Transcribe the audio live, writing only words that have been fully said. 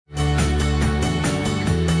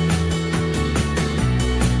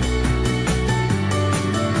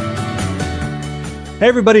Hey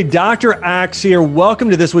everybody, Dr. Axe here. Welcome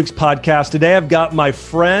to this week's podcast. Today I've got my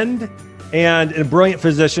friend and a brilliant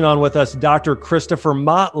physician on with us, Dr. Christopher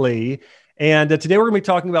Motley. And today we're going to be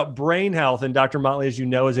talking about brain health. And Dr. Motley, as you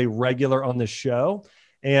know, is a regular on the show.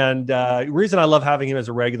 And the reason I love having him as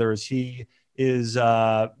a regular is he is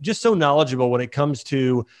just so knowledgeable when it comes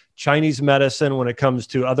to Chinese medicine, when it comes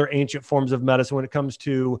to other ancient forms of medicine, when it comes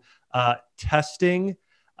to testing.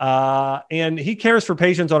 And he cares for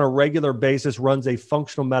patients on a regular basis, runs a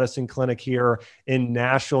functional medicine clinic here in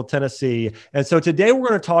Nashville, Tennessee. And so today we're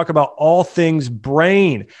going to talk about all things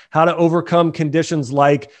brain, how to overcome conditions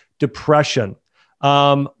like depression,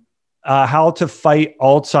 how to fight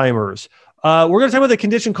Alzheimer's. We're going to talk about a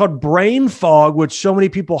condition called brain fog, which so many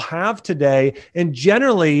people have today, and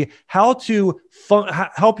generally how to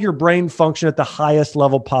help your brain function at the highest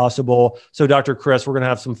level possible. So Dr. Chris, we're going to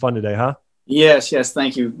have some fun today, huh? Yes.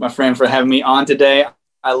 Thank you, my friend, for having me on today.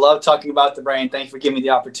 I love talking about the brain. Thank you for giving me the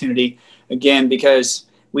opportunity again, because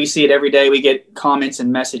we see it every day. We get comments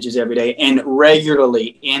and messages every day and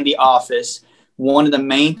regularly in the office. One of the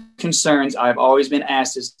main concerns I've always been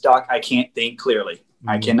asked is, Doc, I can't think clearly. Mm-hmm.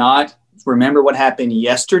 I cannot remember what happened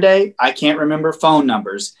yesterday. I can't remember phone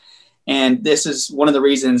numbers. And this is one of the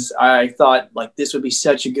reasons I thought this would be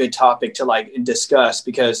such a good topic to discuss,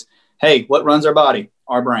 because, hey, what runs our body?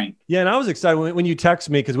 Our brain. Yeah. And I was excited when you texted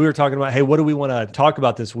me, because we were talking about, hey, what do we want to talk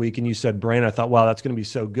about this week? And you said brain. I thought, wow, that's going to be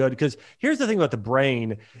so good. Because here's the thing about the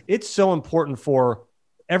brain. It's so important for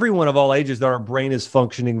everyone of all ages that our brain is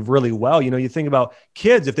functioning really well. You know, you think about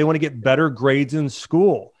kids, if they want to get better grades in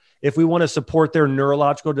school, if we want to support their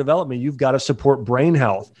neurological development, you've got to support brain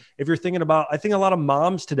health. If you're thinking about, I think a lot of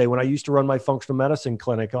moms today, when I used to run my functional medicine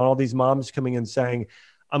clinic, all these moms coming in saying,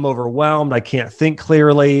 I'm overwhelmed, I can't think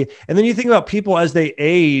clearly. And then you think about people as they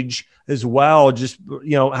age as well, just,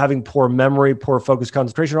 having poor memory, poor focus,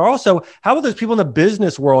 concentration. Or also, how about those people in the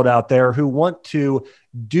business world out there who want to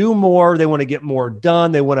do more, they want to get more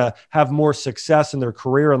done, they want to have more success in their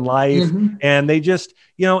career and life. Mm-hmm. And they just,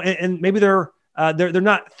 and maybe they're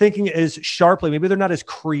not thinking as sharply. Maybe they're not as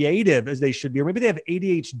creative as they should be, or maybe they have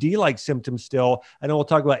ADHD-like symptoms still. I know we'll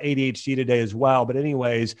talk about ADHD today as well. But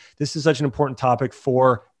anyways, this is such an important topic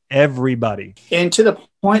for everybody. And to the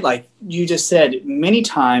point, like you just said, many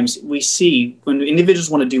times we see when individuals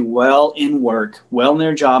want to do well in work, well in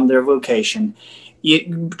their job, their vocation,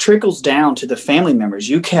 it trickles down to the family members.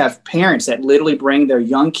 You have parents that literally bring their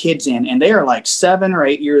young kids in, and they are 7 or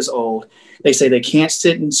 8 years old. They say they can't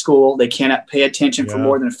sit in school. They cannot pay attention for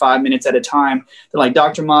more than 5 minutes at a time. They're like,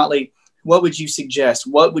 Dr. Motley, what would you suggest?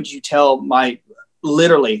 What would you tell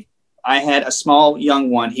literally, I had a small young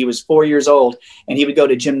one. He was 4 years old, and he would go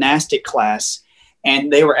to gymnastic class.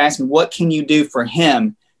 And they were asking, what can you do for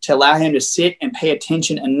him to allow him to sit and pay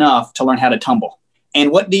attention enough to learn how to tumble?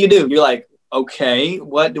 And what do? You're like, okay,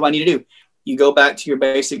 what do I need to do? You go back to your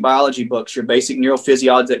basic biology books, your basic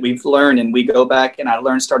neurophysiology that we've learned, and we go back and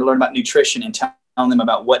I started learning about nutrition and telling them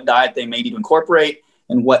about what diet they may need to incorporate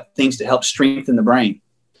and what things to help strengthen the brain.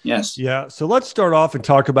 Yes. Yeah. So let's start off and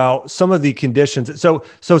talk about some of the conditions. So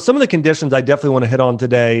some of the conditions I definitely want to hit on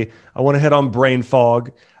today. I want to hit on brain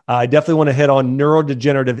fog. I definitely want to hit on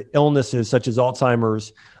neurodegenerative illnesses such as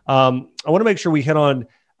Alzheimer's. I want to make sure we hit on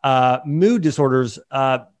mood disorders,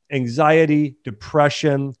 anxiety,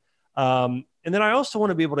 depression. And then I also want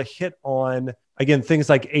to be able to hit on, again, things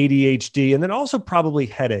like ADHD, and then also probably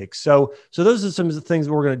headaches. So those are some of the things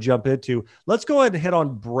we're going to jump into. Let's go ahead and hit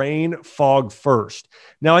on brain fog first.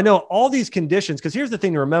 Now, I know all these conditions, because here's the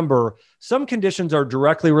thing to remember. Some conditions are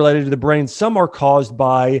directly related to the brain. Some are caused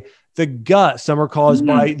by the gut. Some are caused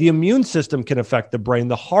by the immune system can affect the brain,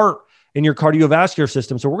 the heart, and your cardiovascular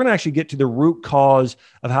system. So we're going to actually get to the root cause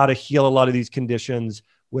of how to heal a lot of these conditions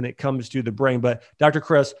when it comes to the brain. But Dr.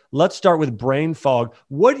 Chris, let's start with brain fog.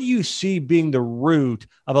 What do you see being the root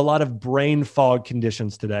of a lot of brain fog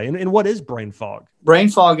conditions today? And what is brain fog? Brain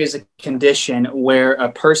fog is a condition where a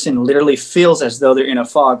person literally feels as though they're in a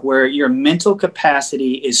fog, where your mental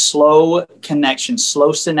capacity is slow connection,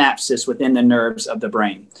 slow synapses within the nerves of the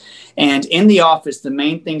brain. And in the office, the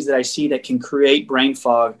main things that I see that can create brain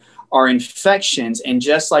fog are infections. And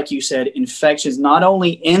just like you said, infections not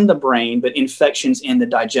only in the brain, but infections in the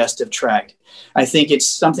digestive tract. I think it's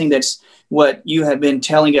something that's what you have been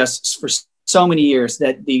telling us for so many years,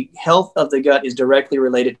 that the health of the gut is directly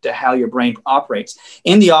related to how your brain operates.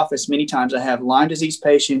 In the office, many times I have Lyme disease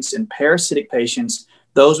patients and parasitic patients,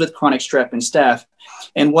 those with chronic strep and staph.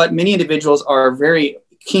 And what many individuals are very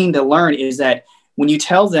keen to learn is that when you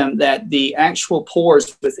tell them that the actual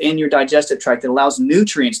pores within your digestive tract that allows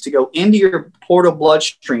nutrients to go into your portal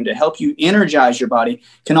bloodstream to help you energize your body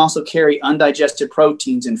can also carry undigested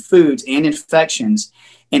proteins and foods and infections.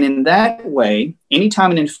 And in that way,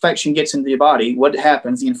 anytime an infection gets into the body, what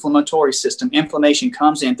happens? The inflammatory system, inflammation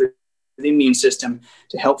comes in through the immune system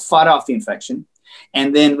to help fight off the infection.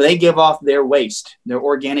 And then they give off their waste, their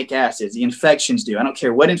organic acids, the infections do. I don't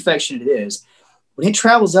care what infection it is. When it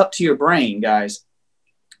travels up to your brain, guys,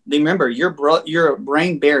 remember your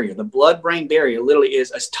brain barrier, the blood-brain barrier literally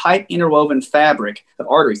is a tight interwoven fabric of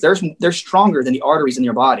arteries. They're stronger than the arteries in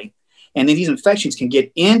your body. And then these infections can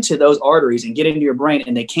get into those arteries and get into your brain,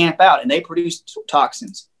 and they camp out and they produce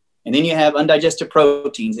toxins. And then you have undigested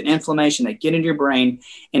proteins and inflammation that get into your brain,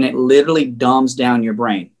 and it literally dumbs down your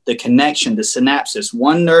brain. The connection, the synapses,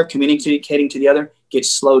 one nerve communicating to the other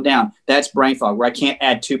gets slowed down. That's brain fog, where I can't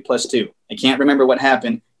add 2 + 2. I can't remember what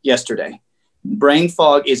happened yesterday. Brain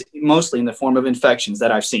fog is mostly in the form of infections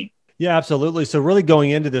that I've seen. Yeah, absolutely. So really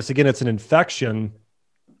going into this, again, it's an infection.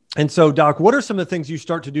 And so, Doc, what are some of the things you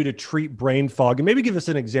start to do to treat brain fog? And maybe give us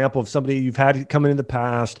an example of somebody you've had come in the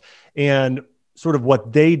past and sort of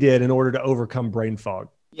what they did in order to overcome brain fog.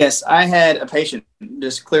 Yes, I had a patient,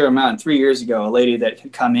 just clear them out, 3 years ago, a lady that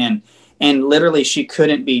had come in, and literally she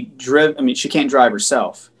couldn't be driven. I mean, she can't drive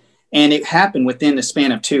herself. And it happened within the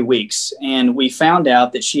span of 2 weeks. And we found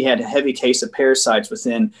out that she had a heavy case of parasites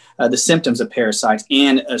within the symptoms of parasites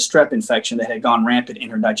and a strep infection that had gone rampant in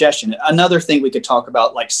her digestion. Another thing we could talk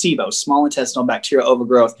about, like SIBO, small intestinal bacterial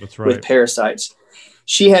overgrowth with parasites.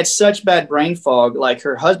 She had such bad brain fog, like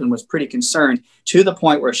her husband was pretty concerned, to the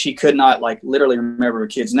point where she could not like literally remember her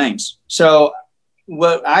kids' names. So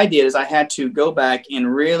what I did is I had to go back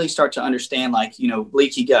and really start to understand, like,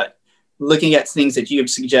 leaky gut, looking at things that you have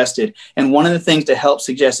suggested. And one of the things to help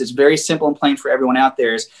suggest is very simple and plain for everyone out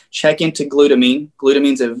there is check into glutamine.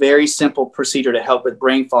 Glutamine is a very simple procedure to help with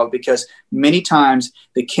brain fog, because many times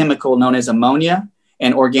the chemical known as ammonia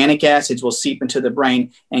and organic acids will seep into the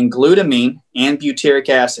brain, and glutamine and butyric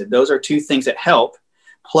acid. Those are two things that help,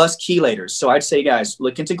 plus chelators. So I'd say, guys,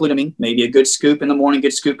 look into glutamine, maybe a good scoop in the morning,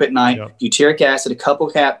 good scoop at night, butyric acid, a couple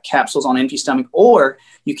capsules on empty stomach, or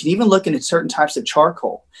you can even look into certain types of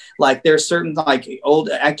charcoal. Like there's certain like old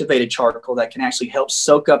activated charcoal that can actually help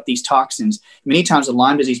soak up these toxins. Many times in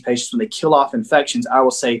Lyme disease patients, when they kill off infections, I will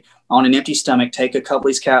say on an empty stomach, take a couple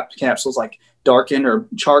of these capsules like darkened or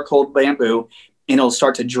charcoal bamboo, and it'll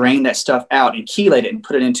start to drain that stuff out and chelate it and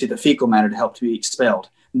put it into the fecal matter to help to be expelled.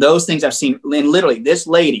 Those things I've seen. And literally, this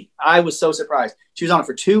lady, I was so surprised. She was on it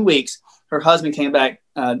for 2 weeks. Her husband came back,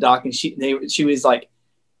 Doc, and she was like,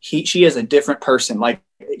 she is a different person. Like,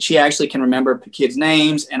 she actually can remember kids'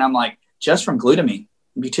 names. And I'm like, just from glutamine,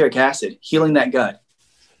 butyric acid, healing that gut.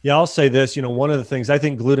 Yeah, I'll say this, one of the things I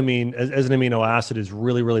think glutamine as an amino acid is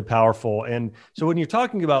really, really powerful. And so when you're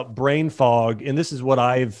talking about brain fog, and this is what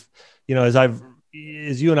as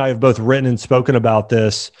you and I have both written and spoken about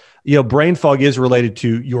this, brain fog is related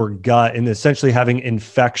to your gut and essentially having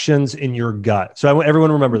infections in your gut. So I want everyone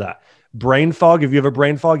to remember that. Brain fog, if you have a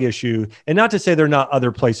brain fog issue, and not to say there are not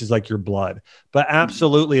other places like your blood, but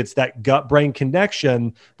absolutely it's that gut-brain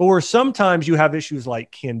connection. But where sometimes you have issues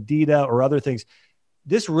like candida or other things,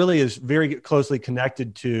 this really is very closely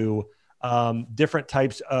connected to different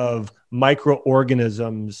types of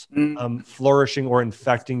microorganisms flourishing or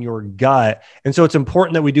infecting your gut. And so it's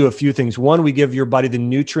important that we do a few things. One, we give your body the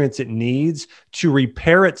nutrients it needs to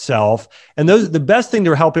repair itself. And the best thing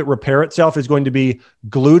to help it repair itself is going to be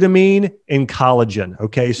glutamine and collagen.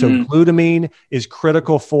 Okay. So glutamine is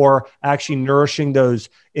critical for actually nourishing those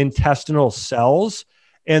intestinal cells.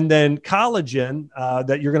 And then collagen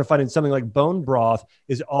that you're going to find in something like bone broth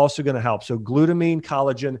is also going to help. So glutamine,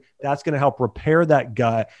 collagen, that's going to help repair that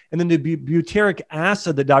gut. And then the butyric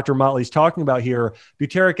acid that Dr. Motley is talking about here,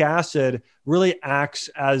 butyric acid really acts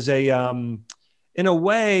as in a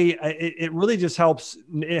way, it really just helps.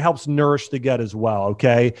 It helps nourish the gut as well.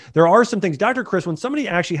 Okay. There are some things, Dr. Chris, when somebody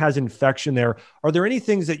actually has infection there, are there any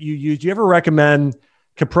things that you use? Do you ever recommend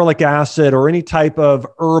caprylic acid or any type of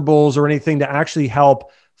herbals or anything to actually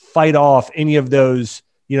help fight off any of those,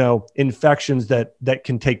 infections that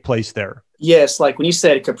can take place there? Yes. Like when you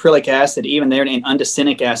said caprylic acid, even there in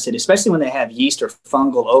undesinic acid, especially when they have yeast or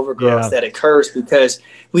fungal overgrowth that occurs, because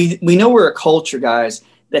we know we're a culture, guys,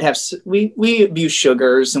 that we abuse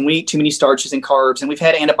sugars and we eat too many starches and carbs, and we've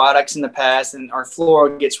had antibiotics in the past, and our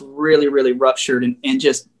flora gets really, really ruptured and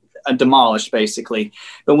just demolished basically.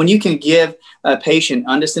 But when you can give a patient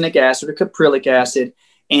undesinic acid or caprylic acid,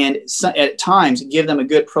 and at times give them a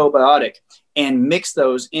good probiotic, and mix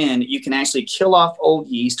those in, you can actually kill off old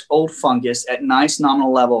yeast, old fungus at nice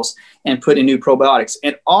nominal levels and put in new probiotics.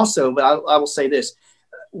 And also, but I will say this,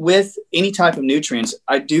 with any type of nutrients,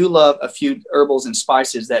 I do love a few herbals and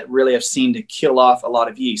spices that really have seemed to kill off a lot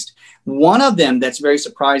of yeast. One of them that's very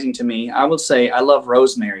surprising to me, I would say I love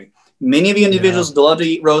rosemary. Many of you individuals love to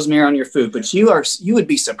eat rosemary on your food, but you would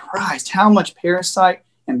be surprised how much parasite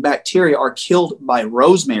and bacteria are killed by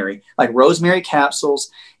rosemary, like rosemary capsules.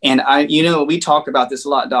 And we talk about this a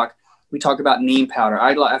lot, Doc. We talk about neem powder.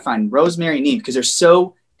 I find rosemary and neem because they're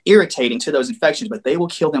so irritating to those infections, but they will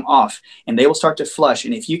kill them off and they will start to flush.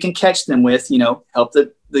 And if you can catch them with, help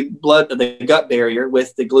the gut barrier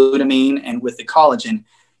with the glutamine and with the collagen,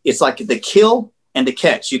 it's like the kill and the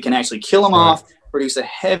catch. You can actually kill them off, produce a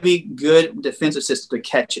heavy, good defensive system to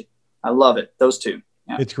catch it. I love it. Those two.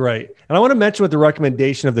 Yeah. It's great. And I want to mention with the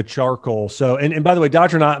recommendation of the charcoal. So, and by the way,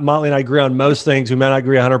 Dr. Motley and I agree on most things. We may not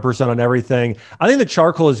agree 100% on everything. I think the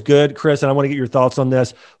charcoal is good, Chris, and I want to get your thoughts on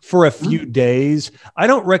this for a few days. I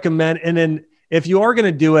don't recommend, and then if you are going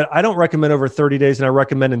to do it, I don't recommend over 30 days, and I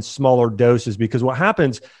recommend in smaller doses, because what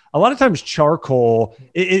happens, a lot of times charcoal,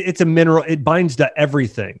 it's a mineral, it binds to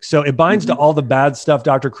everything. So it binds to all the bad stuff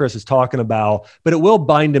Dr. Chris is talking about, but it will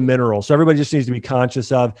bind to minerals. So everybody just needs to be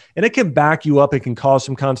conscious of, and it can back you up. It can cause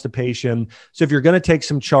some constipation. So if you're going to take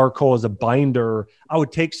some charcoal as a binder, I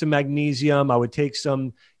would take some magnesium. I would take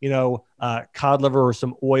some, cod liver or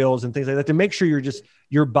some oils and things like that to make sure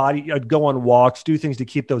your body, go on walks, do things to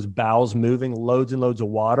keep those bowels moving, loads and loads of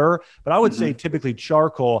water. But I would say typically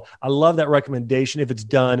charcoal, I love that recommendation if it's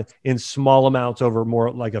done in small amounts over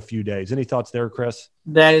more like a few days. Any thoughts there, Chris?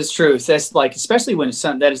 That is true. That's like, especially when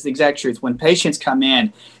that is the exact truth. When patients come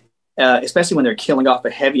in, especially when they're killing off a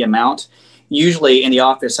heavy amount, usually in the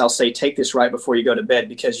office, I'll say, take this right before you go to bed,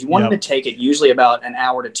 because you want to take it usually about an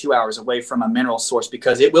hour to 2 hours away from a mineral source,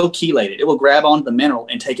 because it will chelate it. It will grab onto the mineral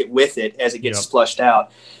and take it with it as it gets flushed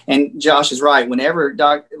out. And Josh is right. Whenever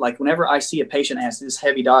I see a patient that has this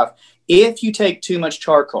heavy diet, if you take too much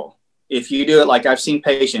charcoal, if you do it, like I've seen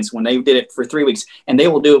patients when they did it for 3 weeks and they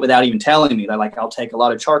will do it without even telling me, they're like, I'll take a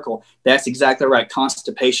lot of charcoal. That's exactly right.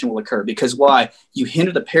 Constipation will occur, because why? You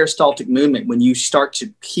hinder the peristaltic movement when you start to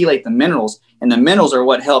chelate the minerals, and the minerals are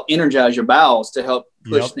what help energize your bowels to help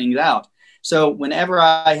push things out. So whenever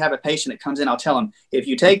I have a patient that comes in, I'll tell them, if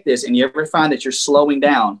you take this and you ever find that you're slowing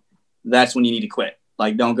down, that's when you need to quit.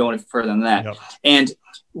 Like, don't go any further than that. And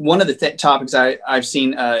one of the topics I've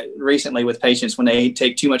seen recently with patients when they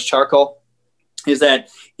take too much charcoal is that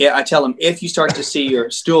I tell them, if you start to see your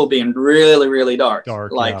stool being really, really dark,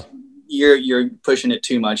 you're pushing it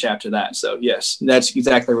too much after that. So yes, that's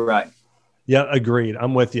exactly right. Yeah, agreed.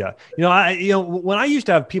 I'm with you. When I used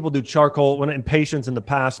to have people do charcoal in patients in the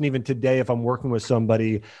past, and even today, if I'm working with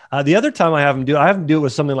somebody, the other time I have them do it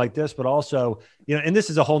with something like this, but also, and this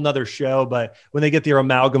is a whole nother show, but when they get their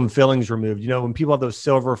amalgam fillings removed, when people have those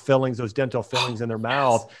silver fillings, those dental fillings in their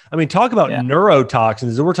mouth, I mean, talk about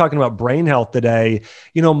neurotoxins. We're talking about brain health today.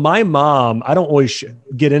 My mom, I don't always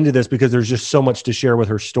get into this because there's just so much to share with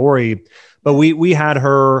her story, but we had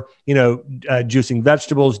her, juicing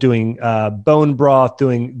vegetables, doing bone broth,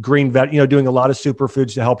 doing green doing a lot of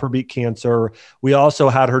superfoods to help her beat cancer. We also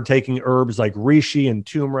had her taking herbs like reishi and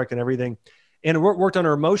turmeric and everything, and it worked on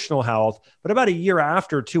her emotional health. But about a year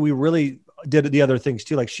after too, we really did the other things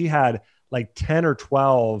too. Like she had like 10 or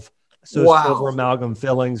 12 silver amalgam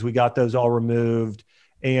fillings. We got those all removed.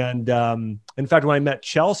 And in fact, when I met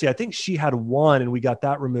Chelsea, I think she had one and we got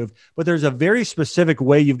that removed. But there's a very specific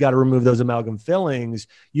way you've got to remove those amalgam fillings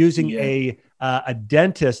using a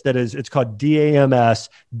dentist it's called DAMS,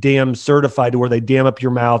 DAM certified, to where they dam up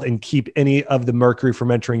your mouth and keep any of the mercury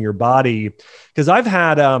from entering your body. Because I've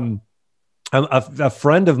had a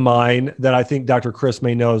friend of mine that I think Dr. Chris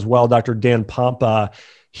may know as well, Dr. Dan Pompa.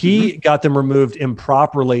 He got them removed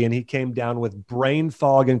improperly, and he came down with brain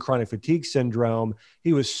fog and chronic fatigue syndrome.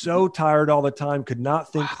 He was so tired all the time, could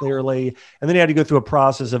not think clearly. And then he had to go through a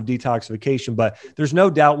process of detoxification. But there's no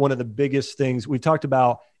doubt one of the biggest things we talked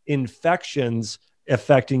about, infections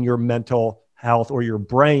affecting your mental health or your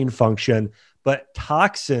brain function, but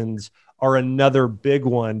toxins are another big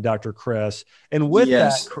one, Dr. Chris. And with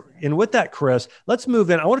that, Chris, let's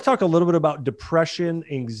move in. I want to talk a little bit about depression,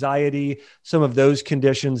 anxiety, some of those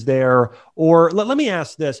conditions there. Or let me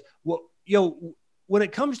ask this. Well, when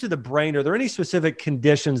it comes to the brain, are there any specific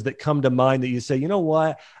conditions that come to mind that you say, you know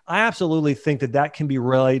what, I absolutely think that can be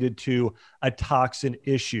related to a toxin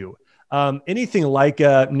issue? Anything like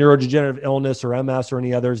a neurodegenerative illness or MS or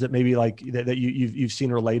any others that maybe like that you've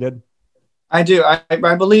seen related? I do.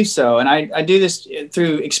 I believe so. And I do this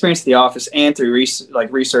through experience at the office and through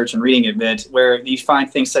research and reading a bit, where you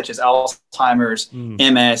find things such as Alzheimer's,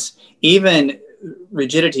 MS, even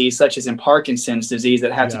rigidity such as in Parkinson's disease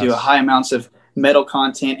that have to do with high amounts of metal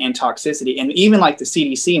content and toxicity. And even like the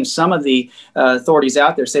CDC and some of the authorities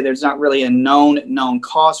out there say there's not really a known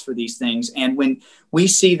cause for these things. And when we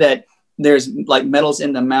see that there's like metals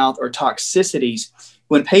in the mouth or toxicities,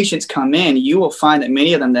 when patients come in, you will find that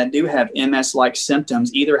many of them that do have MS-like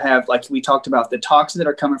symptoms either have, like we talked about, the toxins that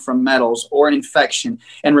are coming from metals or an infection.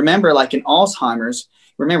 And remember, like in Alzheimer's,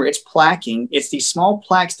 remember, it's plaquing. It's these small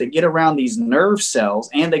plaques that get around these nerve cells,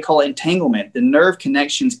 and they call it entanglement. The nerve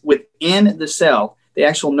connections within the cell, the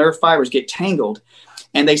actual nerve fibers get tangled.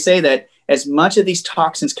 And they say that as much of these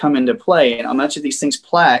toxins come into play and how much of these things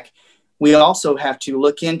plaque, we also have to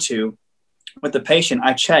look into with the patient.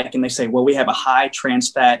 I check and they say, well, we have a high trans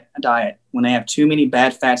fat diet. When they have too many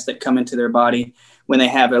bad fats that come into their body, when they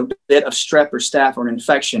have a bit of strep or staph or an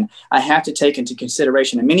infection, I have to take into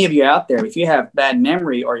consideration. And many of you out there, if you have bad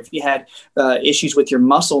memory or if you had issues with your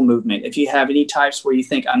muscle movement, if you have any types where you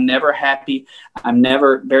think I'm never happy, I'm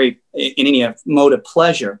never very in any mode of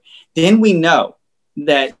pleasure, then we know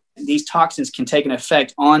that these toxins can take an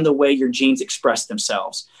effect on the way your genes express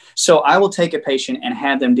themselves. So I will take a patient and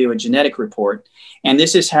have them do a genetic report. And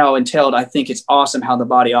this is how entailed, I think it's awesome how the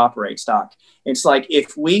body operates, Doc. It's like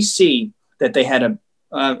if we see that they had a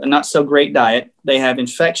not so great diet, they have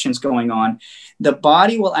infections going on, the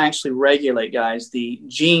body will actually regulate, guys, the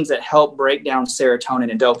genes that help break down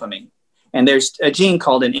serotonin and dopamine. And there's a gene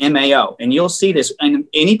called an MAO. And you'll see this in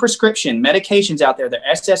any prescription medications out there, the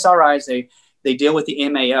SSRIs, they deal with the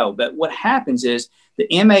MAO. But what happens is the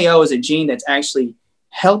MAO is a gene that's actually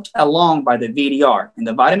helped along by the VDR. And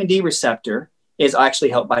the vitamin D receptor is actually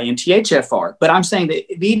helped by MTHFR. But I'm saying that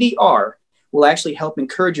VDR will actually help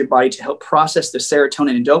encourage your body to help process the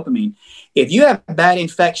serotonin and dopamine. If you have bad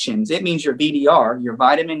infections, it means your VDR, your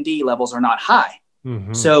vitamin D levels are not high.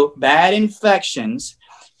 Mm-hmm. So bad infections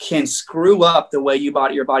can screw up the way your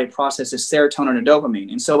body processes serotonin and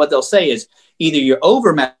dopamine. And so what they'll say is either you're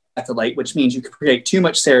over-methylate, which means you can create too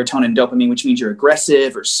much serotonin and dopamine, which means you're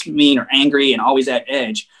aggressive or mean or angry and always at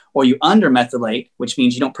edge, or you under-methylate, which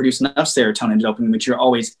means you don't produce enough serotonin and dopamine, which you're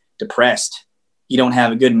always depressed. You don't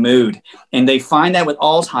have a good mood. And they find that with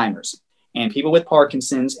Alzheimer's and people with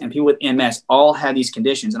Parkinson's and people with MS all have these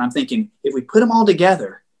conditions. And I'm thinking, if we put them all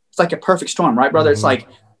together, it's like a perfect storm, right, brother? Mm-hmm. It's like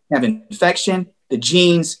you have infection, the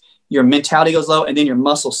genes, your mentality goes low, and then your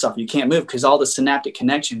muscles suffer. You can't move because all the synaptic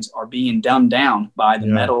connections are being dumbed down by the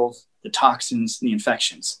metals, the toxins, the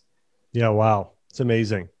infections. Yeah. Wow. It's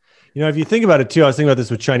amazing. You know, if you think about it too, I was thinking about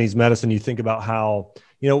this with Chinese medicine. You think about how,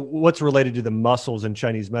 you know, what's related to the muscles in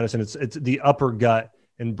Chinese medicine. It's the upper gut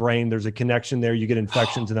and brain. There's a connection there. You get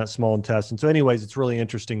infections in that small intestine. So anyways, it's really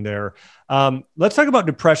interesting there. Let's talk about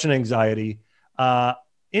depression, anxiety.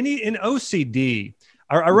 In OCD,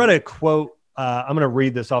 I read a quote. I'm going to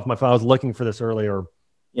read this off my phone. I was looking for this earlier.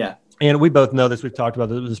 Yeah. And we both know this. We've talked about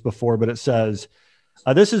this before, but it says,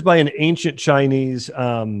 this is by an ancient Chinese,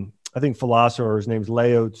 I think philosopher. His name's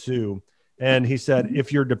Lao Tzu. And he said,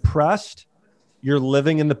 if you're depressed, you're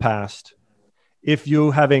living in the past. If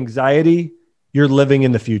you have anxiety, you're living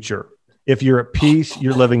in the future. If you're at peace,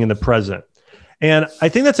 you're living in the present. And I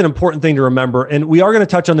think that's an important thing to remember. And we are going to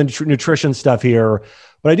touch on the nutrition stuff here,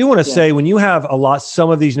 but I do want to say when you have some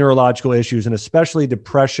of these neurological issues, and especially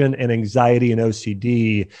depression and anxiety and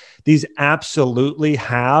OCD, these absolutely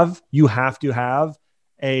you have to have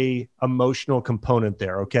a emotional component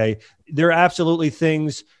there. Okay. There are absolutely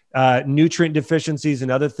things, nutrient deficiencies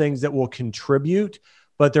and other things that will contribute,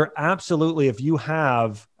 but they're absolutely, if you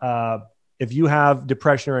have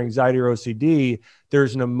depression or anxiety or OCD,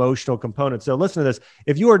 there's an emotional component. So listen to this.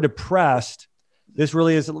 If you are depressed, this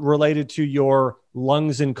really is related to your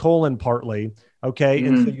lungs and colon partly. Okay.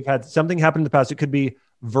 Mm-hmm. And so you've had something happen in the past. It could be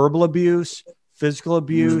verbal abuse, physical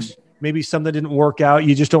abuse, maybe something didn't work out.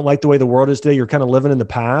 You just don't like the way the world is today. You're kind of living in the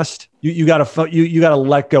past. You got to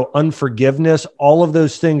let go. Unforgiveness, all of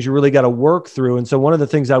those things you really got to work through. And so one of the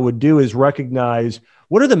things I would do is recognize,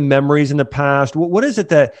 what are the memories in the past? What is it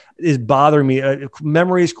that is bothering me?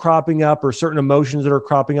 Memories cropping up or certain emotions that are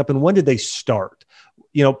cropping up, and when did they start?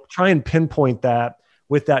 You know, try and pinpoint that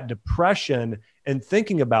with that depression and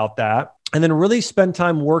thinking about that, and then really spend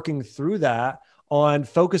time working through that on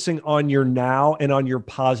focusing on your now and on your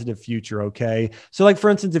positive future. Okay. So like, for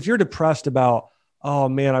instance, if you're depressed about, oh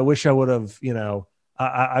man, I wish I would have,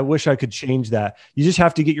 I wish I could change that. You just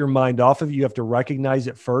have to get your mind off of it. You have to recognize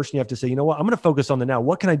it first. And you have to say, you know what, I'm going to focus on the now.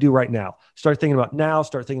 What can I do right now? Start thinking about now,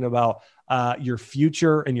 start thinking about your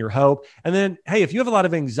future and your hope. And then, hey, if you have a lot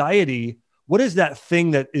of anxiety, what is that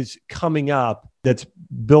thing that is coming up that's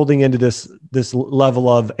building into this level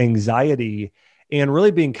of anxiety, and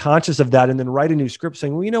really being conscious of that, and then write a new script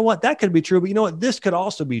saying, well, you know what, that could be true, but you know what, this could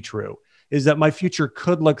also be true, is that my future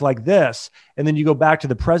could look like this. And then you go back to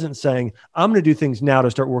the present saying, I'm going to do things now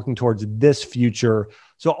to start working towards this future.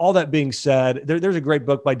 So all that being said, there's a great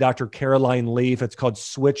book by Dr. Caroline Leaf. It's called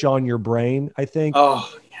Switch on Your Brain, I think.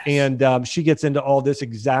 Oh, yes. And she gets into all this,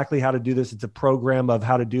 exactly how to do this. It's a program of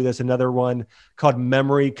how to do this. Another one called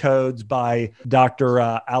Memory Codes by Dr.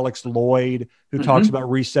 Alex Lloyd, who talks about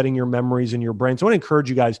resetting your memories in your brain. So I want to encourage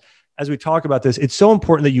you guys, as we talk about this, it's so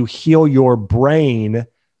important that you heal your brain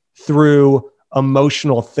through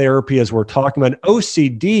emotional therapy, as we're talking about.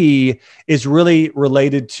 OCD is really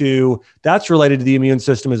related to the immune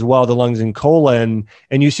system as well, the lungs and colon.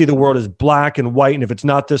 And you see the world as black and white. And if it's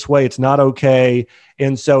not this way, it's not okay.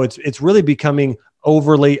 And so it's really becoming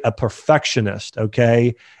overly a perfectionist.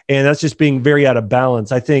 Okay. And that's just being very out of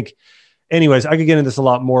balance. I think, anyways, I could get into this a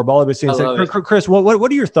lot more, but all I've been saying, Chris,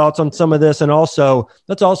 what are your thoughts on some of this? And also,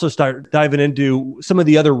 let's also start diving into some of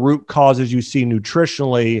the other root causes you see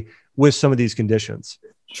nutritionally with some of these conditions.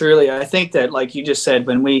 Truly, I think that, like you just said,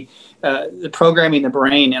 when we the programming the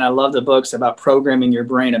brain, and I love the books about programming your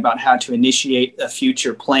brain, about how to initiate a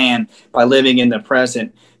future plan by living in the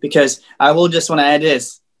present. Because I will just want to add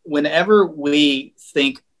this: whenever we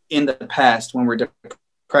think in the past, when we're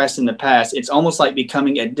depressed in the past, it's almost like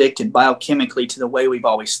becoming addicted biochemically to the way we've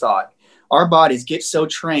always thought. Our bodies get so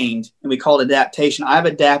trained, and we call it adaptation. I've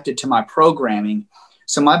adapted to my programming.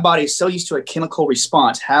 So my body is so used to a chemical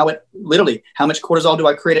response, how much cortisol do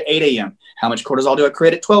I create at 8 a.m.? How much cortisol do I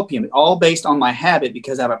create at 12 p.m.? All based on my habit,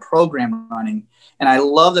 because I have a program running. And I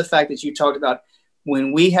love the fact that you talked about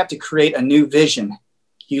when we have to create a new vision,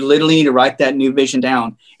 you literally need to write that new vision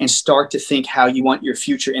down and start to think how you want your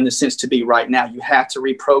future in the sense to be right now. You have to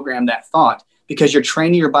reprogram that thought, because you're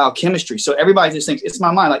training your biochemistry. So everybody just thinks it's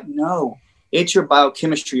my mind. Like, no. It's your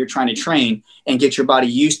biochemistry you're trying to train and get your body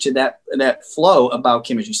used to that flow of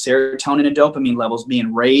biochemistry, serotonin and dopamine levels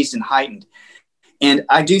being raised and heightened. And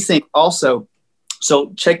I do think also,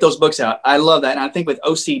 so check those books out. I love that. And I think with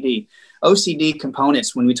OCD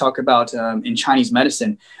components, when we talk about in Chinese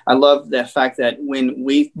medicine, I love the fact that when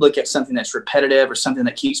we look at something that's repetitive or something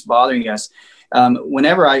that keeps bothering us,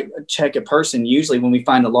 whenever I check a person, usually when we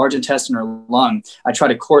find the large intestine or lung, I try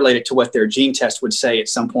to correlate it to what their gene test would say at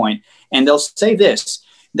some point. And they'll say this.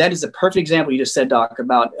 That is a perfect example you just said, Doc,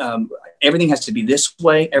 about everything has to be this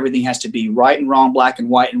way. Everything has to be right and wrong, black and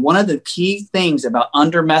white. And one of the key things about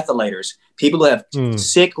undermethylators, people who have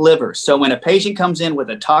sick liver. So when a patient comes in with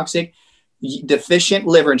a toxic, deficient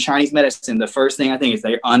liver in Chinese medicine, the first thing I think is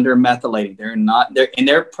they're undermethylating. And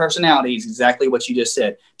their personality is exactly what you just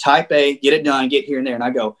said. Type A, get it done, get here and there. And I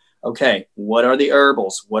go, okay, what are the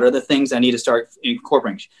herbals? What are the things I need to start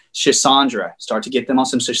incorporating? Shisandra, start to get them on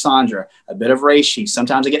some Shisandra, a bit of reishi.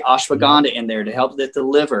 Sometimes I get ashwagandha in there to help with the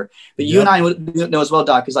liver. But you and I know as well,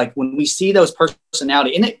 Doc, is like when we see those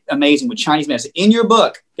personality, isn't it amazing with Chinese medicine? In your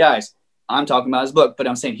book, guys, I'm talking about his book, but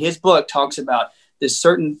I'm saying his book talks about there's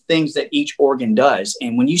certain things that each organ does.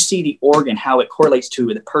 And when you see the organ, how it correlates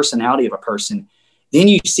to the personality of a person, then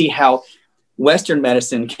you see how Western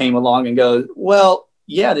medicine came along and goes, well,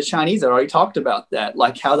 yeah, the Chinese had already talked about that,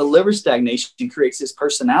 like how the liver stagnation creates this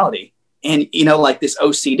personality. And, like this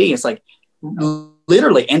OCD, it's like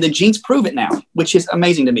literally, and the genes prove it now, which is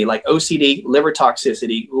amazing to me, like OCD, liver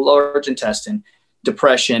toxicity, large intestine,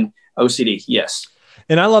 depression, OCD. Yes.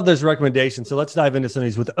 And I love those recommendations. So let's dive into some of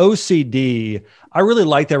these. With OCD, I really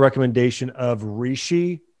like that recommendation of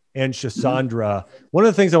reishi and Shisandra. One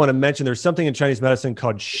of the things I want to mention, there's something in Chinese medicine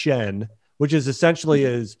called Shen, which is essentially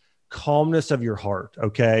is calmness of your heart.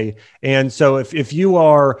 Okay. And so if you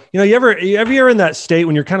are, you're in that state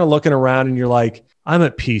when you're kind of looking around and you're like, I'm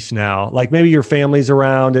at peace now. Like maybe your family's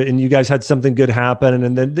around and you guys had something good happen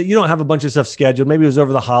and then you don't have a bunch of stuff scheduled. Maybe it was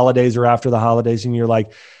over the holidays or after the holidays and you're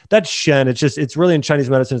like, that's Shen. It's really in Chinese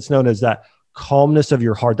medicine, it's known as that calmness of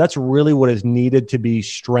your heart. That's really what is needed to be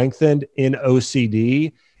strengthened in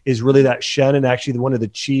OCD, is really that Shen. And actually one of the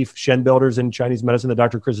chief Shen builders in Chinese medicine that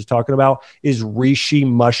Dr. Chris is talking about is reishi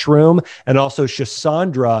mushroom. And also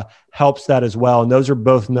Shisandra helps that as well. And those are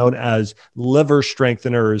both known as liver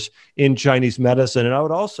strengtheners in Chinese medicine. And I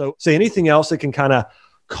would also say anything else that can kind of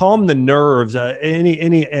calm the nerves, any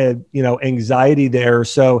anxiety there.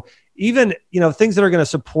 So even, things that are going to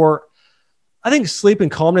support, I think, sleep and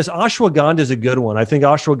calmness. Ashwagandha is a good one. I think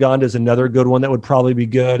ashwagandha is another good one that would probably be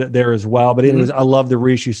good there as well. But anyways, I love the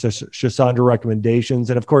reishi Shisandra recommendations.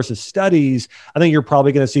 And of course, the studies, I think you're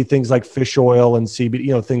probably going to see things like fish oil and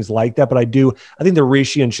CBD, things like that. But I think the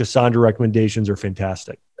reishi and Shisandra recommendations are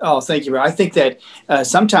fantastic. Oh, thank you. I think that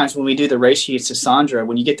sometimes when we do the reishi to Sandra,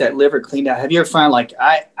 when you get that liver cleaned out, have you ever found like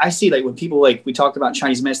I see like when people like we talked about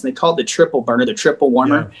Chinese medicine, they call it the triple burner, the triple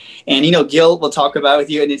warmer, and Gil will talk about it with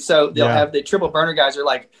you, and so they'll have the triple burner guys are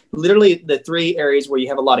like literally the three areas where you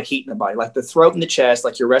have a lot of heat in the body, like the throat and the chest,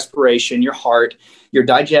 like your respiration, your heart, your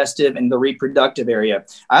digestive, and the reproductive area.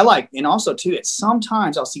 And also too, it's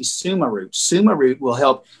sometimes I'll see suma root. Suma root will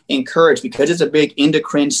help encourage because it's a big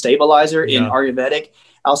endocrine stabilizer in Ayurvedic.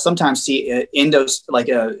 I'll sometimes see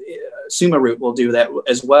suma root will do that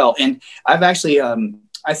as well. And I've actually,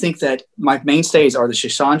 I think that my mainstays are the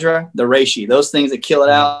shishandra, the reishi, those things that kill it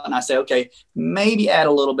out. And I say, okay, maybe add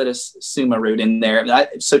a little bit of suma root in there.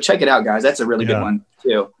 So check it out, guys. That's a really good one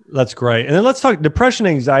too. That's great. And then let's talk depression,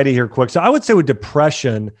 anxiety here quick. So I would say with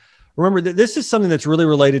depression, remember that this is something that's really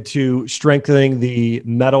related to strengthening the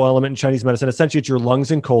metal element in Chinese medicine. Essentially, it's your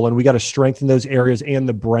lungs and colon. We got to strengthen those areas and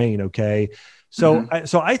the brain. Okay. So,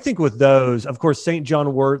 I think with those, of course, St. John's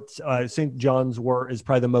wort is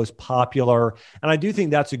probably the most popular, and I do think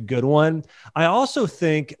that's a good one. I also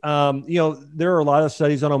think, there are a lot of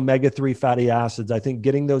studies on omega-3 fatty acids. I think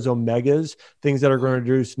getting those omegas, things that are going to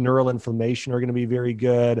reduce neural inflammation, are going to be very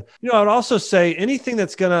good. I would also say anything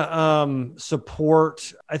that's going to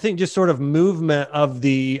support, I think, just sort of movement of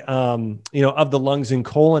the, of the lungs and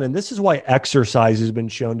colon, and this is why exercise has been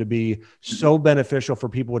shown to be so beneficial for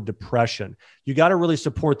people with depression. You got to really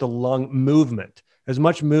support the lung movement, as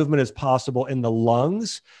much movement as possible in the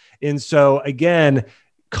lungs. And so again,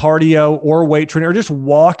 cardio or weight training or just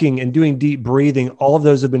walking and doing deep breathing, all of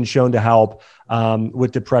those have been shown to help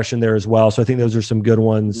with depression there as well. So I think those are some good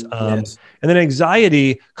ones. And then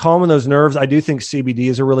anxiety, calming those nerves. I do think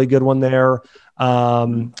CBD is a really good one there.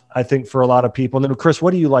 I think for a lot of people. And then Chris,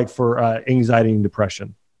 what do you like for anxiety and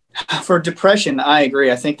depression? For depression, I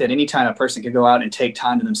agree. I think that anytime a person can go out and take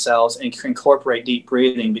time to themselves and incorporate deep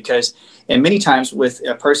breathing, because and many times with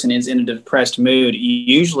a person is in a depressed mood,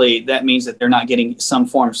 usually that means that they're not getting some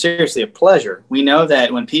form seriously of pleasure. We know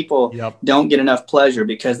that when people don't get enough pleasure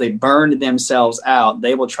because they burned themselves out,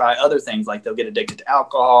 they will try other things like they'll get addicted to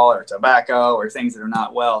alcohol or tobacco or things that are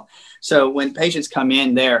not well. So when patients come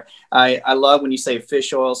in there, I love when you say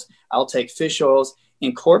fish oils. I'll take fish oils,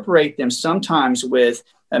 incorporate them sometimes with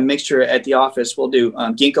a mixture at the office. We'll do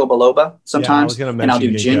ginkgo biloba sometimes, and I'll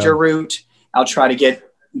do ginger root. I'll try to get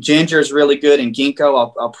ginger is really good, and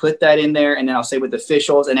ginkgo, I'll put that in there, and then I'll say with the fish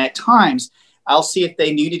oils. And at times, I'll see if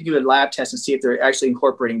they need to do a lab test and see if they're actually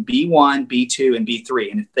incorporating B1, B2, and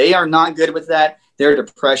B3. And if they are not good with that, their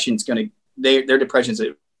depression's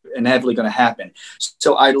inevitably going to happen.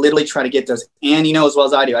 So I literally try to get those. And as well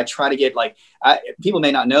as I do, I try to get people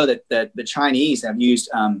may not know that the Chinese have used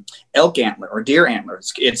elk antler or deer antler.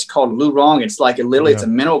 It's called lu rong. It's like it's a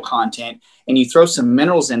mineral content, and you throw some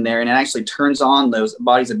minerals in there and it actually turns on those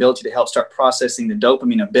body's ability to help start processing the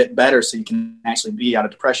dopamine a bit better so you can actually be out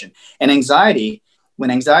of depression. And anxiety,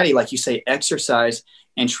 like you say, exercise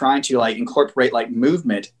and trying to incorporate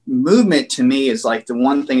movement to me is like the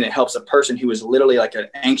one thing that helps a person who is literally like an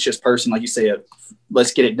anxious person, like you say,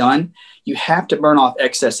 let's get it done. You have to burn off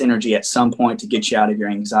excess energy at some point to get you out of your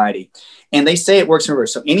anxiety. And they say it works in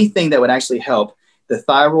reverse. So anything that would actually help the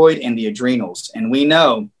thyroid and the adrenals. And we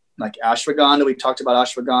know like ashwagandha, we've talked about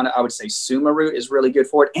ashwagandha. I would say suma root is really good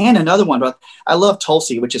for it. And another one, but I love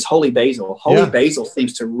tulsi, which is holy basil. Holy basil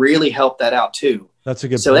seems to really help that out too. That's a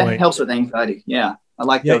good point. So that helps with anxiety. Yeah. I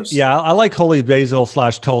like those. Yeah, I like holy basil /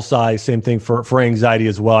 tulsi. Same thing for anxiety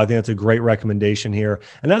as well. I think that's a great recommendation here.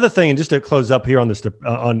 Another thing, and just to close up here on this,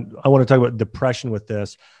 I want to talk about depression with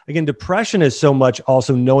this. Again, depression is so much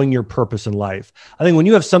also knowing your purpose in life. I think when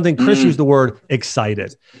you have something, Chris used the word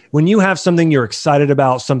excited. When you have something you're excited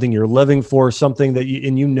about, something you're living for, something that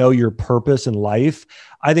you know your purpose in life,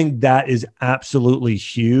 I think that is absolutely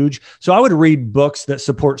huge. So I would read books that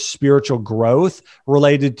support spiritual growth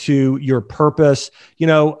related to your purpose.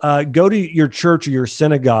 Go to your church or your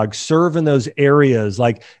synagogue, serve in those areas,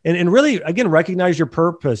 and really, again, recognize your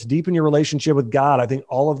purpose, deepen your relationship with God. I think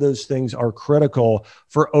all of those things are critical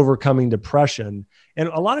for overcoming depression. And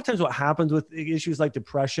a lot of times what happens with issues like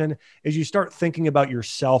depression is you start thinking about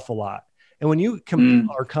yourself a lot. And when you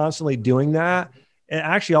are constantly doing that, and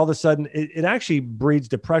actually, all of a sudden, it actually breeds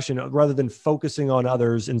depression rather than focusing on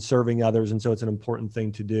others and serving others. And so it's an important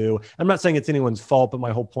thing to do. I'm not saying it's anyone's fault, but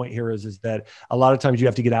my whole point here is that a lot of times you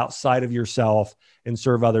have to get outside of yourself and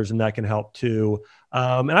serve others, and that can help too.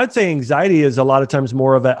 And I'd say anxiety is a lot of times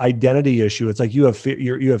more of an identity issue. It's like you have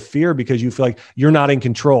fear because you feel like you're not in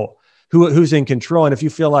control. Who's in control? And if you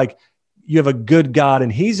feel like you have a good God and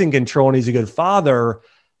he's in control and he's a good father,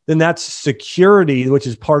 then that's security, which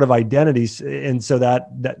is part of identity. And so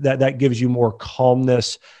that gives you more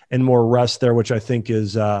calmness and more rest there, which I think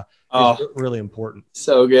is really important.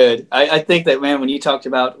 So good. I think that, man, when you talked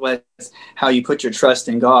about how you put your trust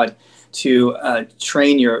in God to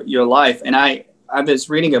train your life, and I was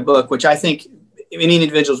reading a book, which I think many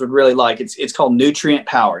individuals would really like. It's called Nutrient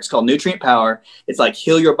Power. It's called Nutrient Power. It's like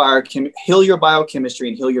heal your biochemistry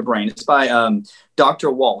and heal your brain. It's by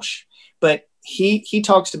Dr. Walsh. But he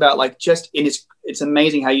talks about like it's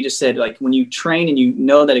amazing how you just said, like, when you train and you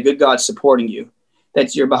know that a good God's supporting you,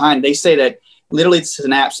 that you're behind. They say that literally it's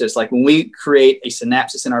synapses. Like when we create a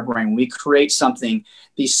synapses in our brain, when we create something,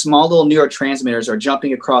 these small little neurotransmitters are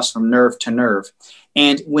jumping across from nerve to nerve.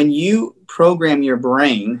 And when you program your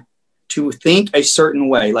brain to think a certain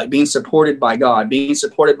way, like being supported by God, being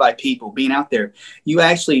supported by people, being out there, you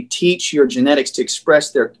actually teach your genetics to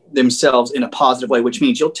express themselves in a positive way, which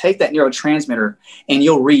means you'll take that neurotransmitter and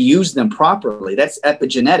you'll reuse them properly. That's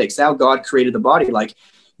epigenetics, how God created the body. Like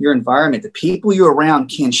your environment, the people you're around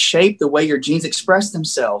can shape the way your genes express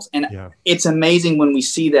themselves. And It's amazing when we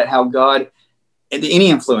see that, how God, any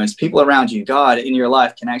influence, people around you, God in your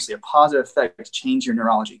life can actually have a positive effect to change your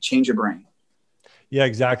neurology, change your brain. Yeah,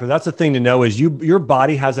 exactly. That's the thing to know is your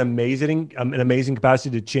body has an amazing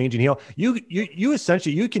capacity to change and heal. You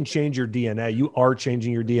essentially, you can change your DNA. You are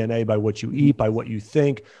changing your DNA by what you eat, by what you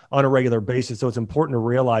think on a regular basis. So it's important to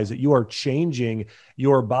realize that you are changing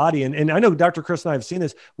your body. And I know Dr. Chris and I have seen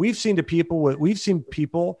this. We've seen people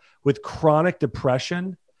with chronic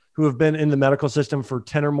depression who have been in the medical system for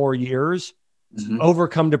 10 or more years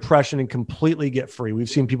overcome depression and completely get free. We've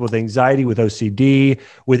seen people with anxiety, with OCD,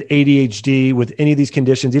 with ADHD, with any of these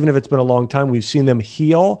conditions, even if it's been a long time, we've seen them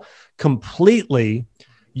heal completely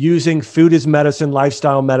using food as medicine,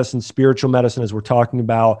 lifestyle medicine, spiritual medicine, as we're talking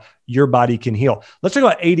about. Your body can heal. Let's talk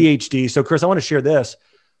about ADHD. So Chris, I want to share this.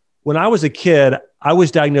 When I was a kid, I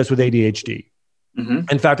was diagnosed with ADHD.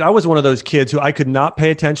 In fact, I was one of those kids who I could not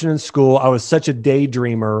pay attention in school. I was such a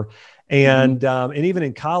daydreamer. And even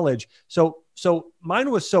in college. So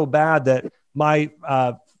mine was so bad that it was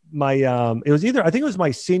either, I think it was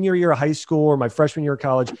my senior year of high school or my freshman year of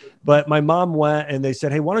college, but my mom went and they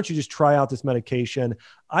said, hey, why don't you just try out this medication?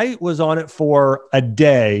 I was on it for a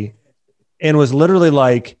day and was literally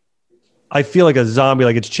like, I feel like a zombie,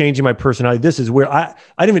 like it's changing my personality. This is weird. I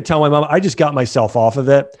didn't even tell my mom. I just got myself off of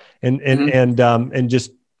it and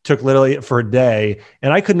just took literally for a day.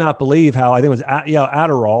 And I could not believe how, I think it was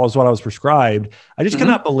Adderall is what I was prescribed. I just could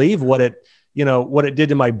not believe what it did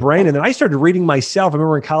to my brain. And then I started reading myself. I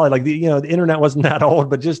remember in college, like the internet wasn't that old,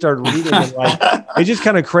 but just started reading and like, it's just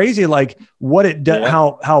kind of crazy, like what it does,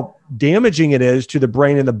 how damaging it is to the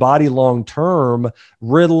brain and the body long-term.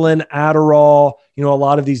 Ritalin, Adderall, a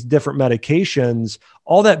lot of these different medications.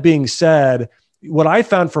 All that being said, what I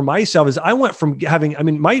found for myself is I went from having,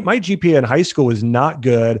 my GPA in high school was not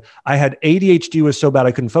good. I had ADHD was so bad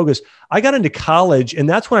I couldn't focus. I got into college and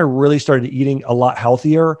that's when I really started eating a lot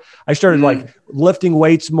healthier. I started like lifting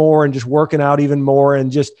weights more and just working out even more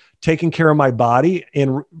and just taking care of my body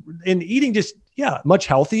and eating just, much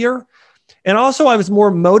healthier. And also I was more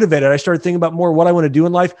motivated. I started thinking about more what I want to do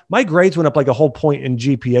in life. My grades went up like a whole point in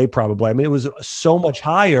GPA probably. It was so much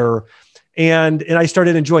higher. And I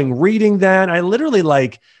started enjoying reading then. I literally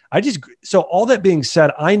so all that being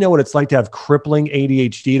said, I know what it's like to have crippling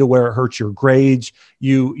ADHD to where it hurts your grades.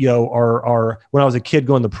 You are when I was a kid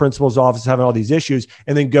going to the principal's office, having all these issues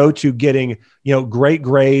and then go to getting, great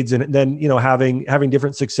grades and then, having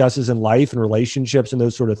different successes in life and relationships and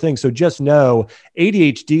those sort of things. So just know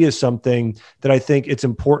ADHD is something that I think it's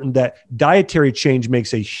important that dietary change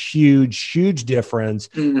makes a huge, huge difference.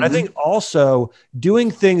 And I think also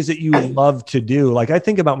doing things that you love to do. Like I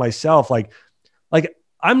think about myself, like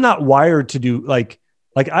I'm not wired to do like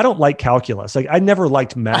I don't like calculus. Like I never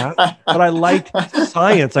liked math, but I liked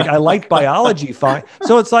science. Like I liked biology fine.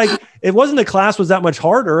 So it's like, it wasn't the class was that much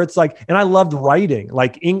harder. It's like, and I loved writing,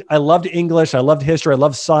 I loved English. I loved history. I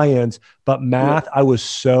loved science, but math, I was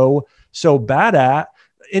so bad at.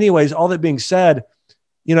 Anyways, all that being said,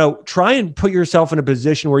 try and put yourself in a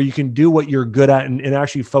position where you can do what you're good at and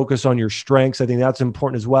actually focus on your strengths. I think that's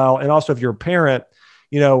important as well. And also if you're a parent,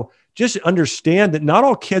 just understand that not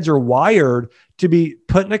all kids are wired to be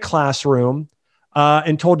put in a classroom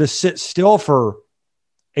and told to sit still for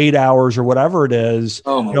 8 hours or whatever it is,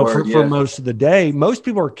 for most of the day. Most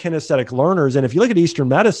people are kinesthetic learners. And if you look at Eastern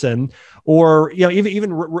medicine or,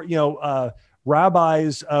 even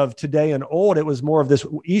rabbis of today and old, it was more of this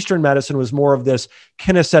Eastern medicine was more of this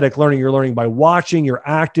kinesthetic learning. You're learning by watching, you're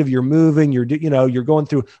active, you're moving, you're going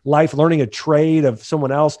through life, learning a trade of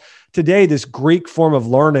someone else. Today, this Greek form of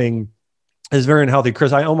learning is very unhealthy.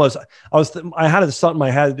 Chris, I had a thought in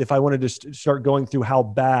my head if I wanted to start going through how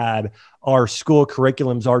bad our school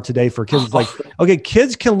curriculums are today for kids. It's like, okay,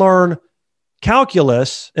 kids can learn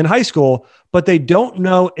calculus in high school, but they don't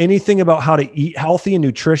know anything about how to eat healthy and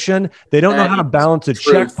nutrition. They don't know how to balance a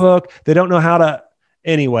checkbook. They don't know how to.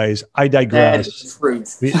 Anyways, I digress. That is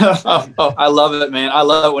truth. I love it, man. I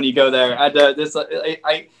love it when you go there.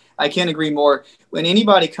 I can't agree more. When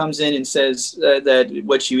anybody comes in and says that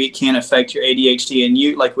what you eat can affect your ADHD, and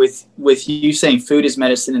you like with you saying food is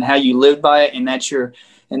medicine and how you live by it, and that's your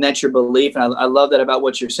belief. And I love that about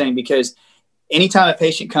what you're saying, because anytime a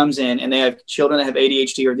patient comes in and they have children that have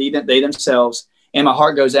ADHD or they themselves, and my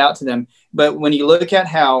heart goes out to them. But when you look at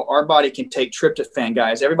how our body can take tryptophan,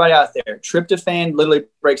 guys, everybody out there, tryptophan literally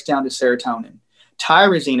breaks down to serotonin.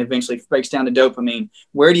 Tyrosine eventually breaks down to dopamine.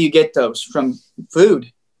 Where do you get those? From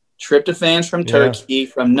food. Tryptophans from turkey,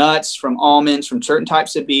 from nuts, from almonds, from certain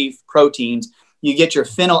types of beef, proteins. You get your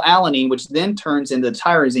phenylalanine, which then turns into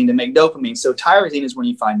tyrosine to make dopamine. So tyrosine is when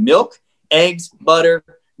you find milk, eggs, butter,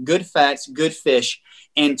 good fats, good fish.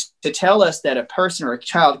 And to tell us that a person or a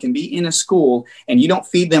child can be in a school and you don't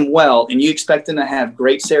feed them well and you expect them to have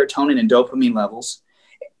great serotonin and dopamine levels,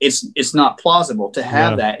 it's not plausible to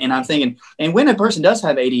have that. And I'm thinking, and when a person does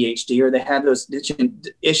have ADHD or they have those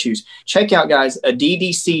issues, check out, guys, the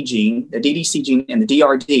DDC gene and the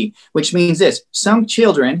DRD, which means this: some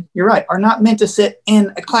children, you're right, are not meant to sit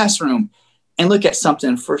in a classroom and look at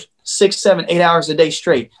something for 6, 7, 8 hours a day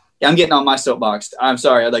straight. I'm getting on my soapbox. I'm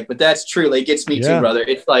sorry. But that's true. It gets me too, brother.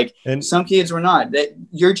 It's like, and some kids were not. That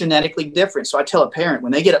you're genetically different. So I tell a parent,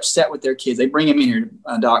 when they get upset with their kids, they bring them in here,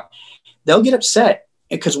 doc, they'll get upset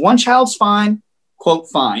because one child's fine, quote,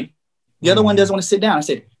 fine. The other one doesn't want to sit down. I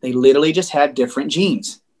said, they literally just have different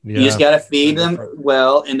genes. You just got to feed them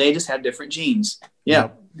well, and they just have different genes. Yeah.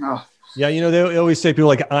 Oh. Yeah, they always say people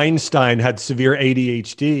like Einstein had severe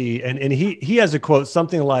ADHD, and he has a quote,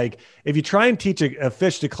 something like, if you try and teach a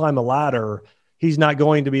fish to climb a ladder, he's not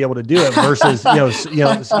going to be able to do it, versus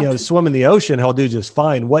swim in the ocean, he'll do just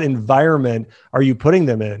fine. What environment are you putting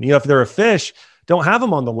them in? If they're a fish, don't have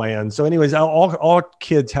them on the land. So anyways, all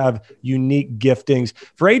kids have unique giftings.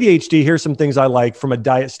 For ADHD, here's some things I like from a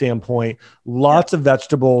diet standpoint: lots of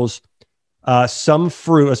vegetables, some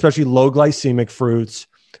fruit, especially low glycemic fruits,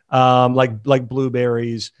 like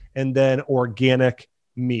blueberries, and then organic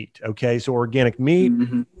meat. Okay. So organic meat,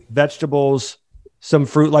 vegetables, some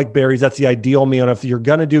fruit like berries. That's the ideal meal. And if you're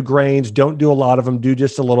going to do grains, don't do a lot of them. Do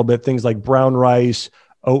just a little bit. Things like brown rice,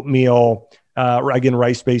 oatmeal, again,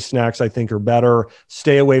 rice-based snacks, I think, are better.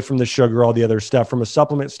 Stay away from the sugar, all the other stuff. From a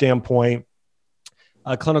supplement standpoint,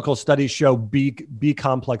 clinical studies show B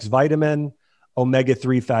complex vitamin,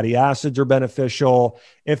 omega-3 fatty acids are beneficial.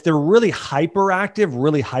 If they're really hyperactive,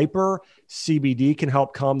 really hyper, CBD can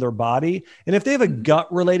help calm their body. And if they have a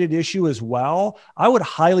gut-related issue as well, I would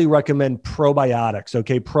highly recommend probiotics.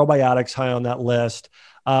 Okay, probiotics high on that list.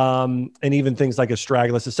 And even things like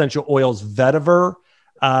astragalus, essential oils, vetiver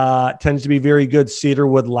tends to be very good.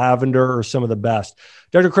 Cedarwood, lavender are some of the best.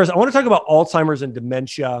 Dr. Chris, I want to talk about Alzheimer's and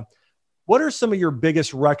dementia. What are some of your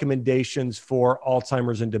biggest recommendations for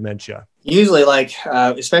Alzheimer's and dementia? Usually,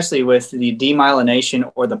 especially with the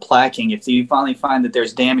demyelination or the plaquing, if you finally find that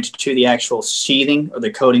there's damage to the actual sheathing or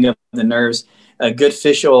the coating of the nerves, good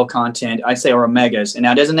fish oil content, I'd say, or omegas. And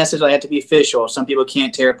now it doesn't necessarily have to be fish oil. Some people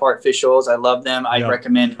can't tear apart fish oils. I love them. I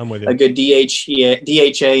recommend a good DHA and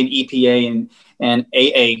EPA and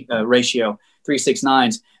AA ratio,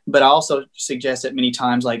 3-6-9s. But I also suggest that many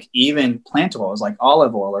times, like even plant oils like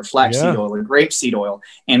olive oil or flaxseed oil or grapeseed oil.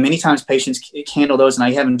 And many times patients can handle those, and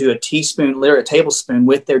I have them do a tablespoon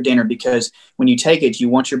with their dinner, because when you take it, you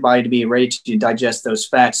want your body to be ready to digest those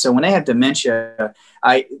fats. So when they have dementia,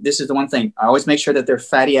 this is the one thing. I always make sure that their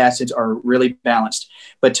fatty acids are really balanced.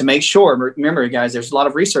 But to make sure, remember, guys, there's a lot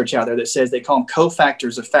of research out there that says they call them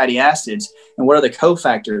cofactors of fatty acids. And what are the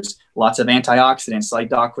cofactors? Lots of antioxidants, like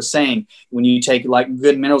Doc was saying. When you take like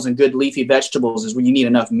good minerals and good leafy vegetables, is when you need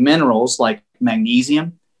enough minerals like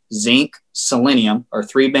magnesium, zinc, selenium are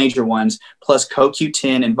 3 major ones, plus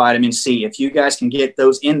CoQ10 and vitamin C. If you guys can get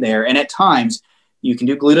those in there, and at times you can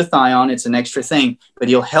do glutathione, it's an extra thing, but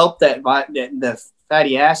you'll help the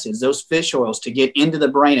fatty acids, those fish oils, to get into the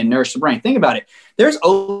brain and nourish the brain. Think about it. There's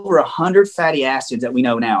over 100 fatty acids that we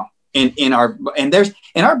know now. In our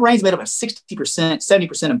brain's made up of 60%,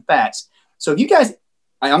 70% of fats. So if you guys,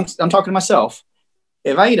 I'm talking to myself,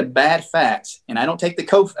 if I eat a bad fat and I don't take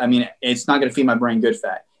it's not going to feed my brain good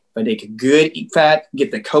fat. If I take a good fat,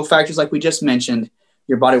 get the cofactors like we just mentioned,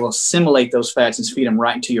 your body will assimilate those fats and feed them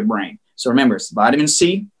right into your brain. So remember, it's vitamin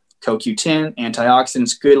C, CoQ10,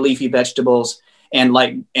 antioxidants, good leafy vegetables, And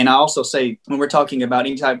I also say, when we're talking about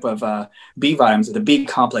any type of B vitamins, the B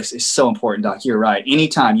complex is so important, Doc. You're right.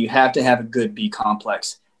 Anytime, you have to have a good B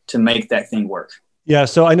complex to make that thing work. Yeah.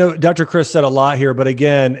 So I know Dr. Chris said a lot here, but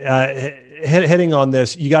again, hitting on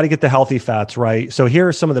this, you got to get the healthy fats, right? So here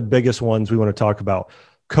are some of the biggest ones we want to talk about: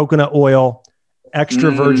 coconut oil,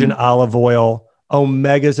 extra virgin olive oil,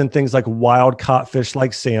 omegas and things like wild caught fish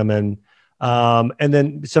like salmon, and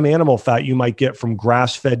then some animal fat you might get from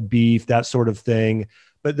grass-fed beef, that sort of thing.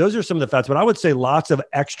 But those are some of the fats. But I would say lots of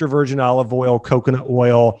extra virgin olive oil, coconut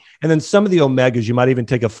oil, and then some of the omegas. You might even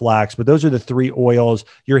take a flax. But those are the three oils.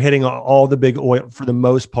 You're hitting all the big oil for the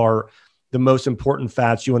most part, the most important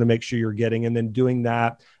fats you want to make sure you're getting. And then doing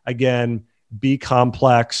that, again, B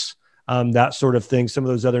complex, that sort of thing. Some of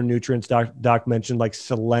those other nutrients Doc mentioned, like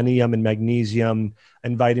selenium and magnesium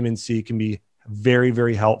and vitamin C, can be very,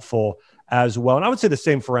 very helpful as well. And I would say the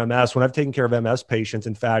same for MS. When I've taken care of MS patients,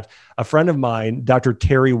 in fact, a friend of mine, Dr.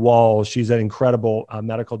 Terry Walls, she's an incredible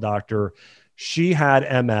medical doctor. She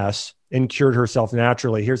had MS and cured herself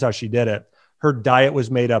naturally. Here's how she did it. Her diet was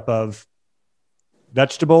made up of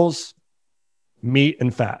vegetables, meat,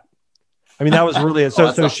 and fat. I mean, that was really it.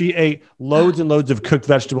 So she ate loads and loads of cooked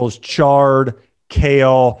vegetables, chard,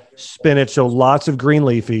 kale, spinach, so lots of green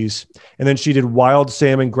leafies. And then she did wild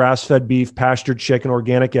salmon, grass-fed beef, pastured chicken,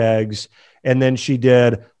 organic eggs. And then she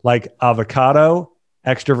did like avocado,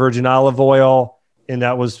 extra virgin olive oil. And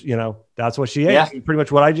that was, that's what she ate. Yeah. Pretty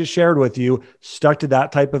much what I just shared with you, stuck to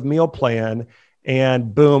that type of meal plan,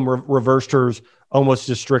 and boom, reversed hers almost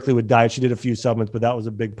just strictly with diet. She did a few supplements, but that was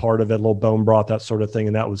a big part of it, a little bone broth, that sort of thing.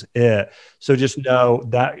 And that was it. So just know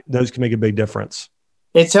that those can make a big difference.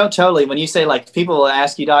 It's totally. When you say, like, people will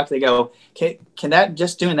ask you, Doc, they go, can that,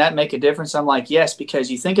 just doing that make a difference? I'm like, yes,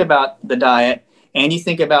 because you think about the diet and you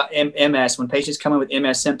think about MS. When patients come in with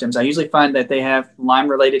MS symptoms, I usually find that they have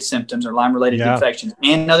Lyme-related symptoms or Lyme-related infections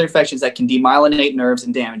and other infections that can demyelinate nerves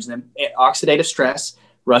and damage them. Oxidative stress,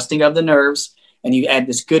 rusting of the nerves, and you add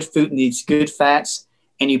this good food and these good fats,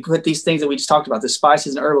 and you put these things that we just talked about, the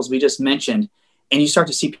spices and herbals we just mentioned, and you start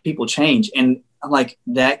to see people change. And I'm like,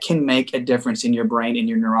 that can make a difference in your brain and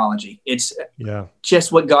your neurology. It's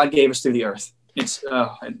just what God gave us through the earth. It's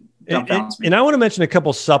and I want to mention a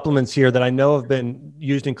couple supplements here that I know have been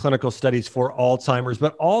used in clinical studies for Alzheimer's,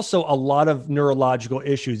 but also a lot of neurological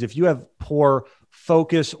issues. If you have poor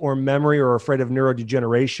focus or memory or afraid of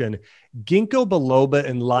neurodegeneration, ginkgo biloba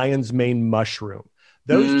and lion's mane mushroom.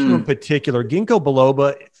 Those two in particular, ginkgo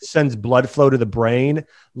biloba sends blood flow to the brain.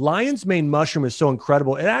 Lion's mane mushroom is so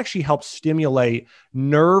incredible. It actually helps stimulate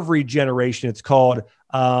nerve regeneration. It's called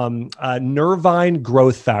nervine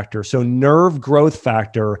growth factor. So nerve growth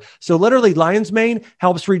factor. So literally lion's mane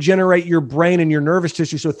helps regenerate your brain and your nervous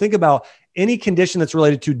tissue. So think about any condition that's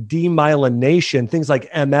related to demyelination, things like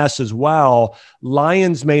MS as well.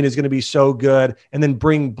 Lion's mane is going to be so good, and then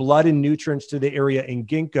bring blood and nutrients to the area in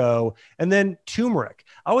ginkgo. And then turmeric.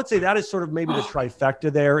 I would say that is sort of maybe the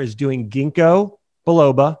trifecta there, is doing ginkgo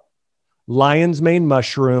biloba, lion's mane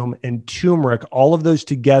mushroom, and turmeric, all of those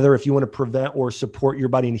together. If you want to prevent or support your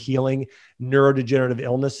body in healing neurodegenerative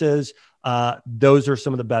illnesses, those are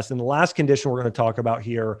some of the best. And the last condition we're going to talk about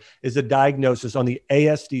here is a diagnosis on the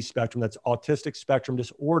ASD spectrum. That's autistic spectrum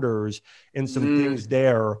disorders, and some things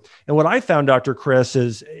there. And what I found, Dr. Chris,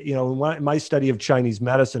 is, in my study of Chinese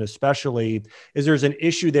medicine, especially, is there's an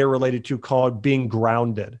issue there related to called being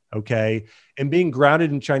grounded. Okay. And being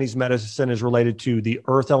grounded in Chinese medicine is related to the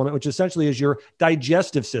earth element, which essentially is your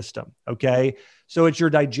digestive system. Okay. So it's your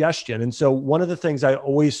digestion. And so one of the things I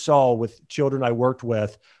always saw with children I worked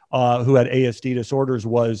with who had ASD disorders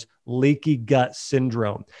was leaky gut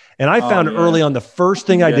syndrome. And I found early on, the first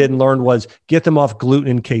thing I did and learned was get them off gluten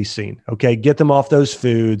and casein. Okay. Get them off those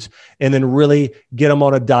foods, and then really get them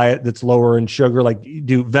on a diet that's lower in sugar, like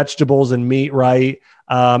do vegetables and meat, right?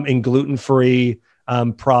 And gluten-free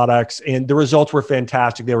products. And the results were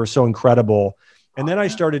fantastic. They were so incredible. And then I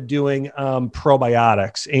started doing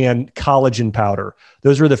probiotics and collagen powder.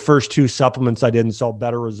 Those were the first two supplements I did and saw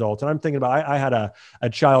better results. And I'm thinking about, I had a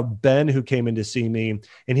child, Ben, who came in to see me,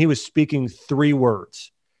 and he was speaking 3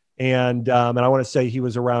 words. And I want to say he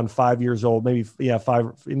was around 5 years old, maybe,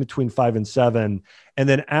 5, in between 5 and 7. And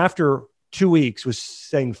then after 2 weeks was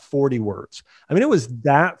saying 40 words. I mean, it was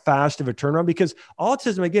that fast of a turnaround, because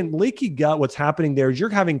autism, again, leaky gut, what's happening there is you're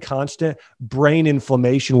having constant brain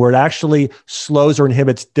inflammation where it actually slows or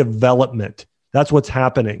inhibits development. That's what's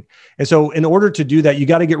happening. And so in order to do that, you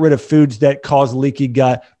got to get rid of foods that cause leaky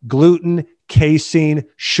gut: gluten, casein,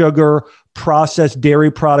 sugar, processed dairy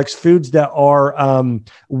products, foods that are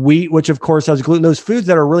wheat, which of course has gluten, those foods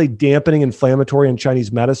that are really dampening inflammatory in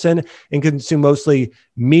Chinese medicine, and consume mostly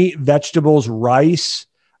meat, vegetables, rice,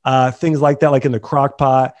 things like that, like in the crock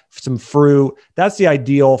pot, some fruit. That's the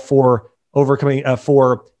ideal for overcoming,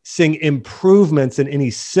 for seeing improvements in any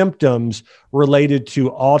symptoms related to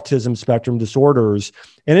autism spectrum disorders.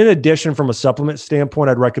 And in addition, from a supplement standpoint,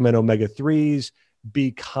 I'd recommend omega-3s,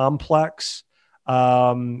 B complex,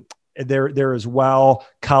 there as well,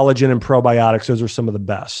 collagen and probiotics. Those are some of the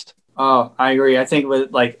best. Oh, I agree. I think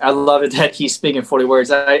I love it that he's speaking 40 words.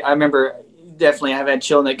 I remember definitely I've had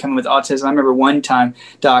children that come in with autism. I remember one time,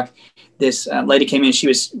 Doc, this lady came in, she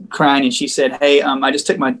was crying and she said, hey, I just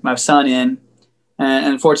took my son in. And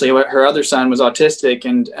unfortunately, her other son was autistic.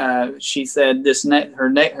 And she said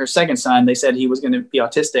her second son, they said he was going to be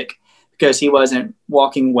autistic because he wasn't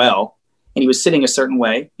walking well. And he was sitting a certain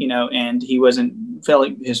way, and he wasn't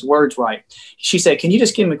feeling his words right. She said, can you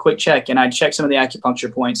just give him a quick check? And I checked some of the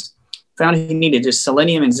acupuncture points, found he needed just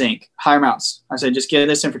selenium and zinc, higher amounts. I said, just give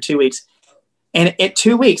this in for 2 weeks. And at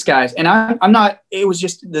 2 weeks, guys, and I'm not, it was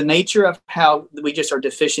just the nature of how we just are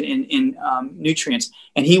deficient in nutrients.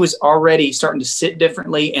 And he was already starting to sit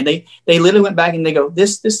differently. And they literally went back and they go,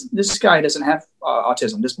 this guy doesn't have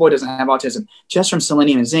autism. This boy doesn't have autism just from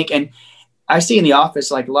selenium and zinc. And I see in the office,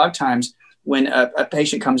 like a lot of times when a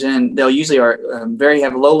patient comes in, they'll usually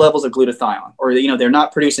have low levels of glutathione, or, they're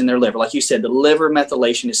not producing their liver. Like you said, the liver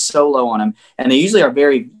methylation is so low on them. And they usually are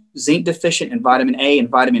very zinc deficient in vitamin A and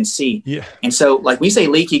vitamin C. Yeah. And so like we say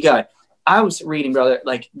leaky gut. I was reading, brother,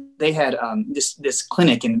 like they had this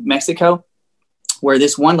clinic in Mexico where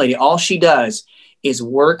this one lady, all she does is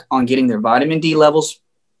work on getting their vitamin D levels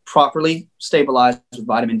properly stabilized with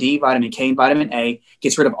vitamin D, vitamin K, and vitamin A,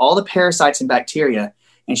 gets rid of all the parasites and bacteria.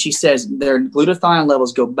 And she says their glutathione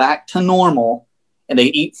levels go back to normal, and they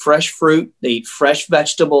eat fresh fruit, they eat fresh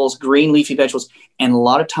vegetables, green leafy vegetables. And a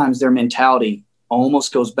lot of times their mentality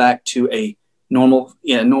almost goes back to a normal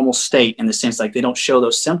state, in the sense like they don't show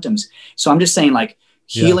those symptoms. So I'm just saying, like,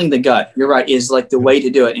 healing the gut, you're right, is like the way to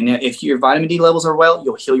do it. And if your vitamin D levels are well,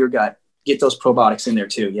 you'll heal your gut. Get those probiotics in there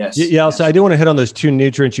too. Yes. Yeah. So I do want to hit on those two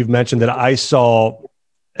nutrients you've mentioned that I saw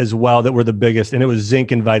as well that were the biggest, and it was zinc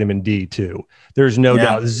and vitamin D too. There's no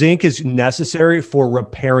doubt. Zinc is necessary for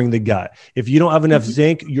repairing the gut. If you don't have enough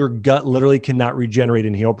zinc, your gut literally cannot regenerate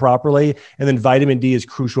and heal properly. And then vitamin D is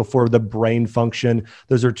crucial for the brain function.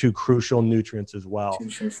 Those are two crucial nutrients as well.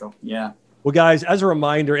 Crucial. Yeah. Well, guys, as a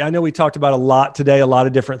reminder, I know we talked about a lot today, a lot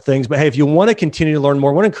of different things, but hey, if you want to continue to learn more,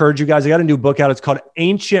 I want to encourage you guys. I got a new book out. It's called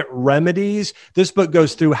Ancient Remedies. This book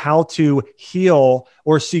goes through how to heal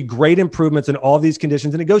or see great improvements in all these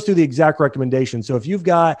conditions. And it goes through the exact recommendations. So if you've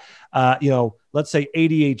got, let's say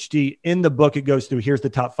ADHD, in the book, it goes through, here's the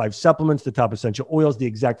top 5 supplements, the top essential oils, the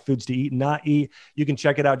exact foods to eat and not eat. You can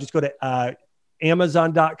check it out. Just go to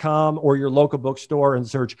Amazon.com or your local bookstore and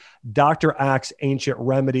search Dr. Axe Ancient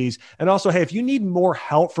Remedies. And also, hey, if you need more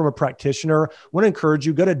help from a practitioner, I want to encourage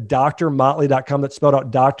you, go to drmotley.com. That's spelled out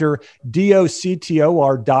Dr.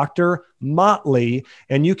 D-O-C-T-O-R, Dr. Motley,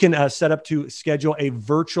 and you can set up to schedule a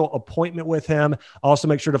virtual appointment with him. Also,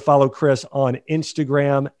 make sure to follow Chris on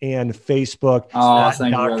Instagram and Facebook.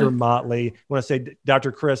 Dr. Motley. I want to say,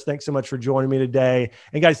 Dr. Chris, thanks so much for joining me today.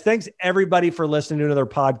 And guys, thanks everybody for listening to another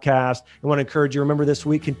podcast. I want to encourage you, remember this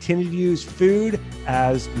week, continue to use food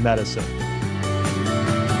as medicine.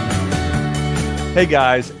 Hey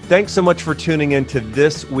guys, thanks so much for tuning in to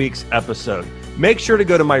this week's episode. Make sure to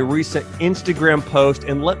go to my recent Instagram post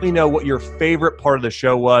and let me know what your favorite part of the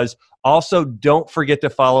show was. Also, don't forget to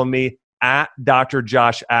follow me at Dr.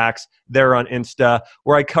 Josh Axe there on Insta,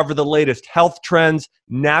 where I cover the latest health trends,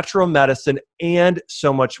 natural medicine, and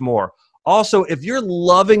so much more. Also, if you're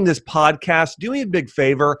loving this podcast, do me a big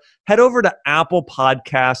favor, head over to Apple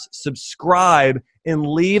Podcasts, subscribe, and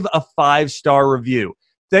leave a 5-star review.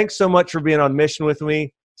 Thanks so much for being on mission with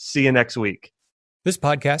me. See you next week. This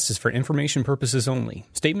podcast is for information purposes only.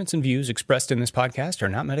 Statements and views expressed in this podcast are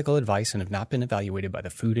not medical advice and have not been evaluated by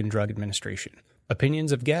the Food and Drug Administration.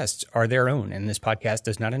 Opinions of guests are their own, and this podcast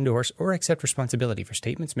does not endorse or accept responsibility for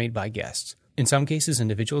statements made by guests. In some cases,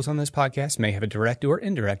 individuals on this podcast may have a direct or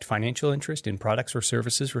indirect financial interest in products or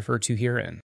services referred to herein.